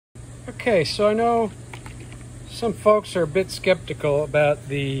Okay, so I know some folks are a bit skeptical about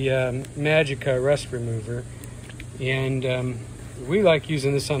the Magica rust remover, and we like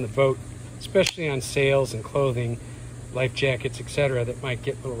using this on the boat, especially on sails and clothing, life jackets, etc. that might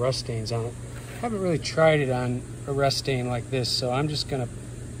get little rust stains on it. I haven't really tried it on a rust stain like this, so I'm just going to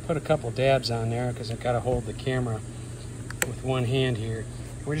put a couple dabs on there because I've got to hold the camera with one hand here.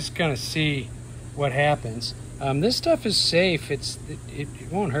 We're just going to see what happens. This stuff is safe. It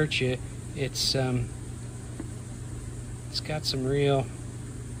won't hurt you. It's got some real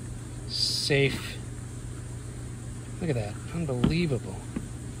safe. Look at that, unbelievable.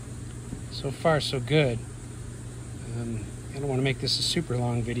 So far, so good. I don't want to make this a super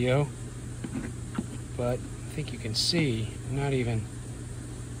long video, but I think you can see I'm not even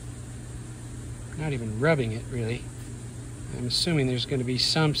rubbing it really. I'm assuming there's going to be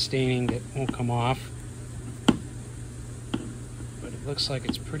some staining that won't come off, but it looks like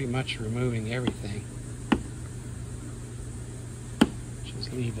it's pretty much removing everything.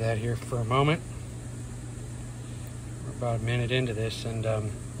 Just leave that here for a moment. We're about a minute into this, and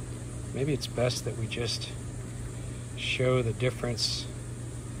maybe it's best that we just show the difference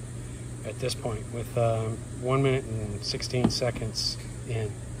at this point with 1 minute and 16 seconds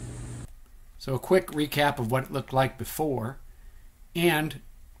in. So a quick recap of what it looked like before and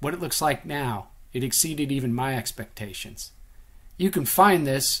what it looks like now. It exceeded even my expectations. You can find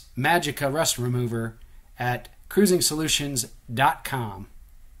this Magica rust remover at cruisingsolutions.com.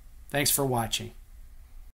 Thanks for watching.